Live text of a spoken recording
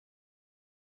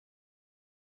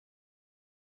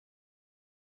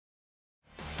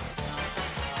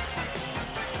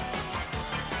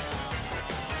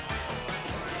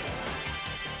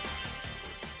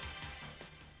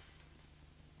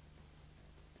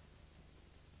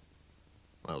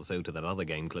Well, so to that other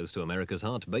game close to America's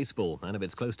heart, baseball. And if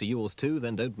it's close to yours too,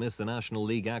 then don't miss the National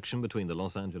League action between the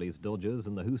Los Angeles Dodgers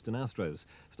and the Houston Astros,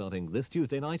 starting this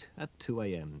Tuesday night at 2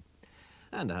 a.m.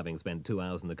 And having spent 2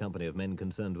 hours in the company of men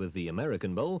concerned with the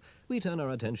American Bowl, we turn our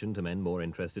attention to men more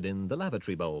interested in the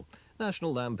Lavatory Bowl.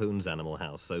 National Lampoon's Animal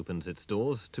House opens its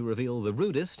doors to reveal the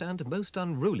rudest and most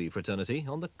unruly fraternity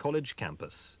on the college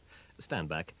campus. Stand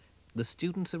back. The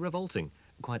students are revolting,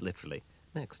 quite literally.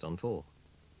 Next on 4.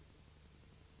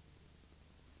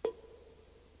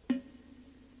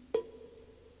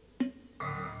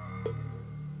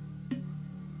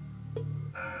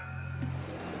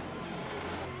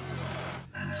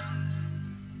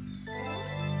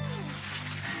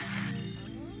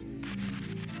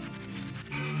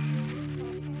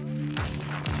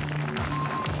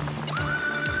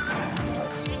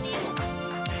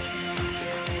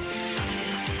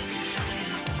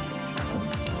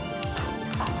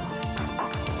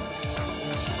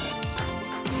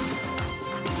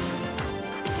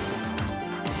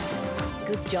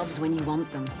 Good jobs when you want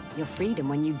them, your freedom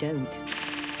when you don't.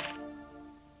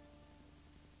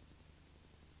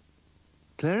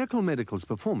 Clerical Medical's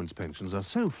performance pensions are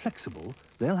so flexible,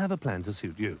 they'll have a plan to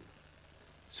suit you.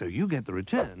 So you get the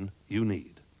return you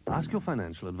need. Ask your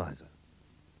financial advisor.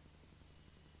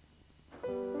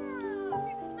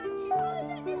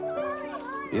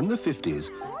 In the 50s,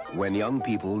 when young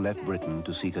people left Britain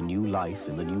to seek a new life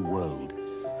in the New World,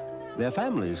 their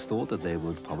families thought that they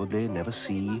would probably never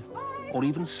see or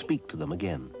even speak to them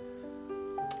again.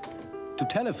 To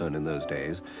telephone in those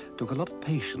days took a lot of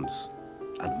patience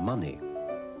and money.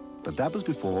 But that was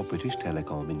before British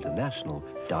Telecom International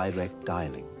direct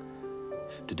dialing.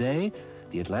 Today,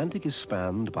 the Atlantic is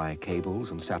spanned by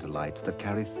cables and satellites that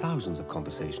carry thousands of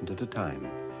conversations at a time,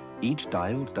 each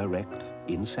dialed direct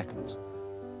in seconds.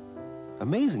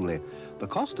 Amazingly, the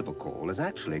cost of a call has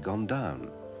actually gone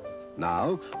down.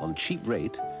 Now, on cheap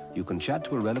rate, you can chat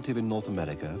to a relative in North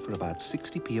America for about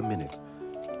 60p a minute.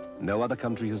 No other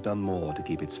country has done more to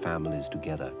keep its families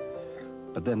together.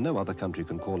 But then no other country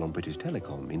can call on British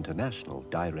Telecom International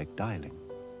direct dialing.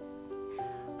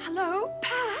 Hello,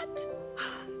 Pat?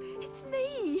 It's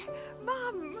me,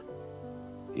 Mum.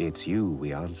 It's you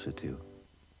we answer to.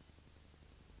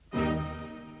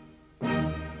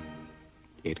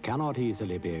 It cannot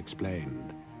easily be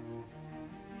explained.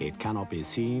 It cannot be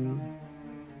seen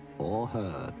or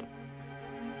heard.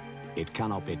 It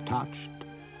cannot be touched,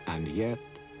 and yet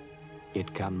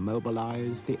it can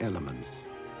mobilize the elements.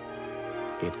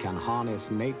 It can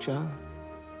harness nature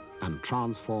and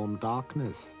transform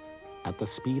darkness at the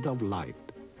speed of light.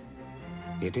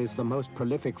 It is the most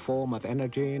prolific form of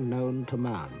energy known to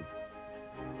man,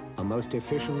 a most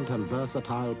efficient and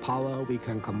versatile power we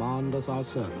can command as our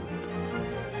servant.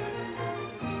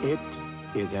 It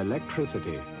is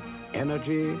electricity,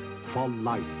 energy for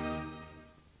life.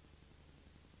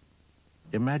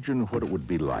 Imagine what it would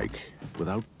be like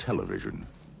without television.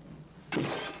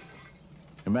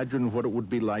 Imagine what it would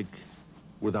be like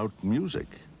without music.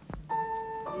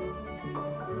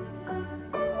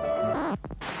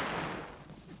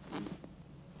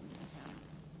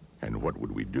 And what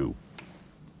would we do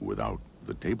without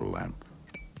the table lamp?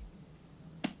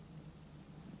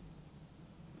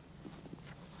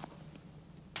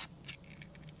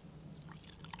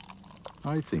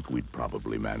 I think we'd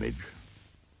probably manage.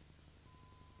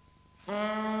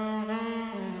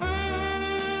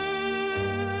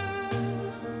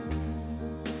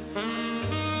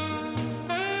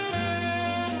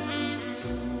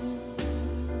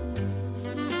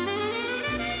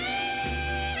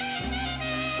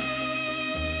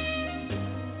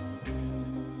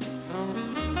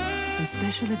 A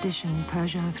special edition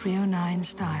Peugeot 309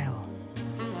 style.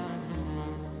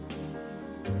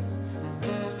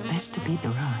 Best to beat the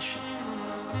rush.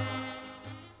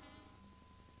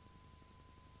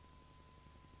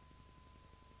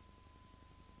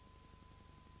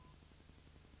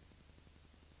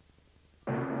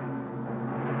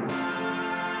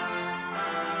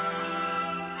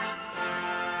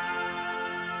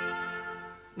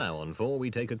 Now on 4,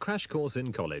 we take a crash course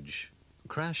in college.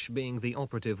 Crash being the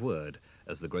operative word,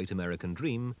 as the great American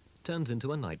dream turns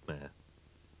into a nightmare.